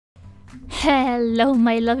Hello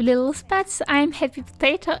my lovely little pets, I'm Happy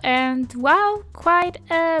Potato and wow, quite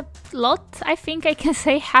a lot I think I can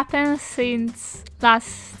say happened since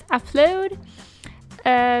last upload.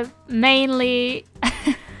 Mainly,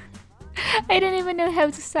 I don't even know how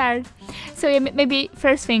to start. So yeah, maybe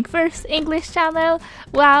first thing first, English channel.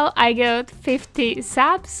 Wow, I got 50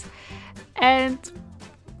 subs and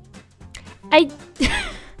I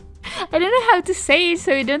I don't know how to say it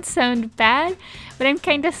so it don't sound bad, but I'm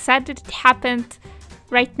kind of sad that it happened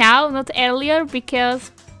right now, not earlier,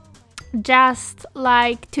 because just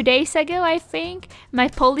like 2 days ago, I think, my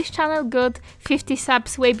Polish channel got 50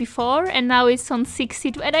 subs way before, and now it's on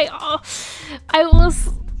 62. And I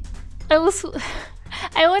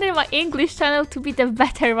wanted my English channel to be the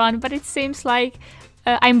better one, but it seems like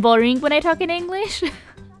I'm boring when I talk in English.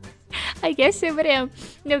 I guess so, but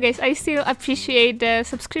no guys, I still appreciate the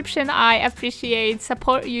subscription. I appreciate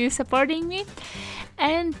you supporting me,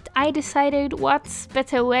 and I decided what's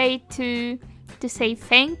better way to say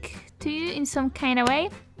thank to you in some kind of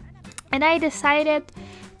way, and I decided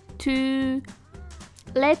to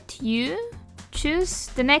let you choose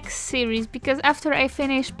the next series, because after I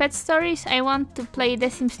finish Pet Stories I want to play The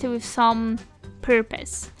Sims 2 with some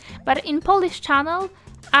purpose. But in Polish channel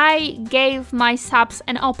I gave my subs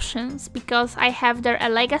an options, because I have there a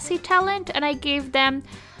legacy challenge, and I gave them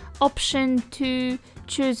option to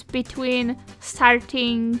choose between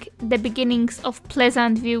starting the beginnings of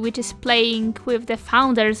Pleasant View, which is playing with the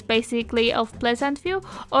founders basically of Pleasant View,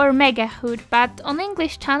 or Mega Hood. But on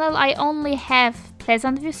English channel I only have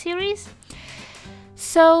Pleasant View series.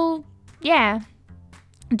 So yeah,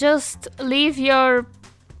 just leave your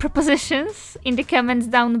propositions in the comments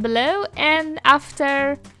down below, and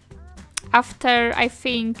after I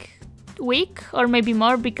think week or maybe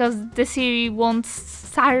more, because the series won't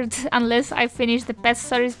start unless I finish the Pet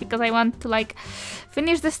Stories, because I want to like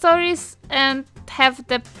finish the stories and have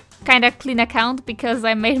the kind of clean account, because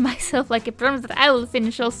I made myself like a promise that I will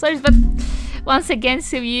finish all stories. But once again,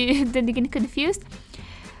 so you don't get confused,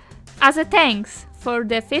 as a thanks for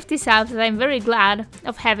the 50 subs that I'm very glad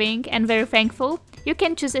of having and very thankful, you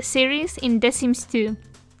can choose a series in The Sims 2.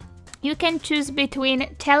 You can choose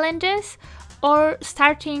between challenges or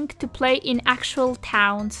starting to play in actual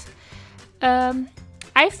towns.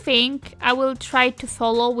 I think I will try to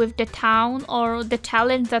follow with the town or the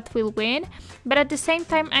challenge that will win, but at the same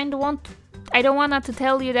time I don't want to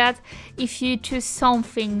tell you that if you choose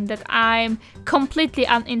something that I'm completely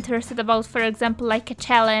uninterested about, for example like a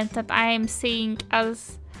challenge that I'm seeing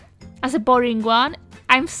as a boring one,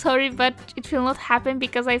 I'm sorry, but it will not happen,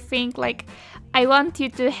 because I think like I want you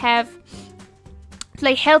to have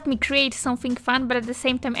like help me create something fun, but at the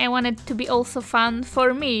same time I want it to be also fun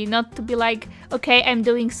for me, not to be like, okay, I'm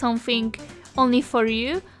doing something only for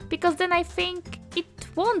you, because then I think it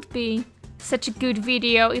won't be such a good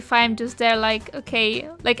video if I'm just there like, okay,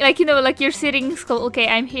 like you know, like you're sitting in school, okay,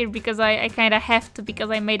 I'm here because I kind of have to, because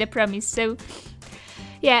I made a promise. So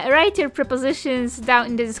yeah, write your propositions down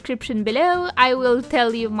in the description below. I will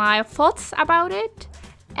tell you my thoughts about it.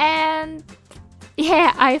 And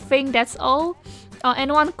yeah, I think that's all. Oh,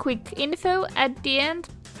 and one quick info at the end.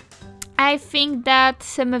 I think that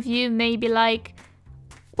some of you may be like,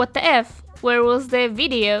 what the F? Where was the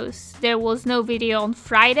videos? There was no video on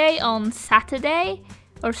Friday, on Saturday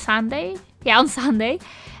or Sunday? Yeah, on Sunday.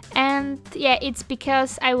 And yeah, it's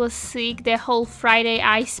because I was sick. The whole Friday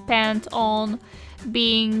I spent on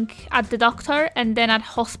being at the doctor and then at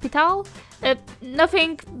hospital.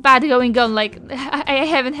 Nothing bad going on, like I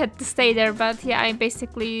haven't had to stay there, but yeah, I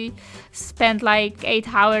basically spent like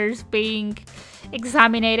 8 hours being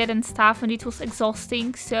examined and stuff, and it was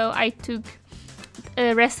exhausting. So I took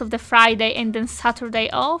the rest of the Friday and then Saturday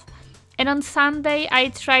off. And on Sunday I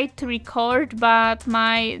tried to record, but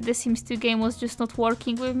my The Sims 2 game was just not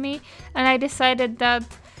working with me, and I decided that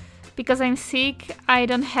because I'm sick, I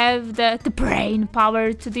don't have the brain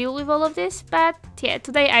power to deal with all of this. But yeah,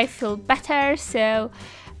 today I feel better, so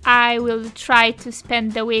I will try to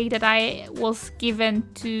spend the week that I was given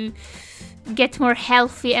to get more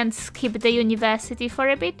healthy and skip the university for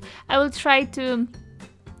a bit. I will try to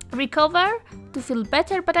recover, to feel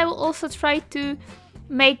better, but I will also try to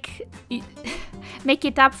make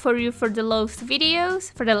it up for you for the lost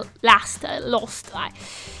videos, for the last lost.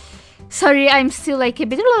 Sorry, I'm still like a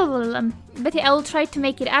bit, but yeah, I will try to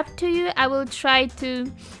make it up to you. I will try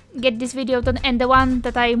to get this video done, and the one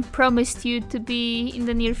that I promised you to be in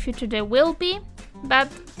the near future, there will be. But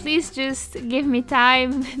please just give me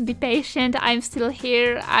time, be patient, I'm still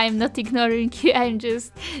here, I'm not ignoring you, I'm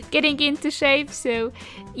just getting into shape. So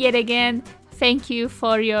yet again, Thank you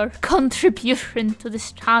for your contribution to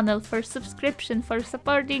this channel, for subscription, for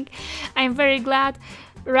supporting. I'm very glad.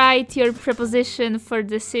 Write your proposition for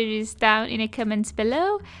the series down in the comments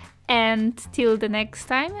below. And till the next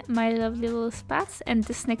time, my lovely little spats. And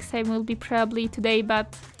this next time will be probably today,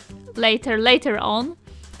 but later on,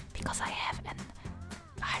 because I have an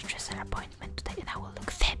hairdresser appointment today and I will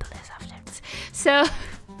look fabulous after this.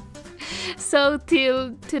 So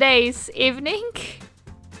till today's evening.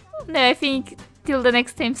 No, I think till the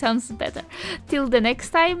next time sounds better. Till the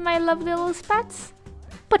next time, my lovely little spats.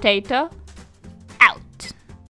 Potato.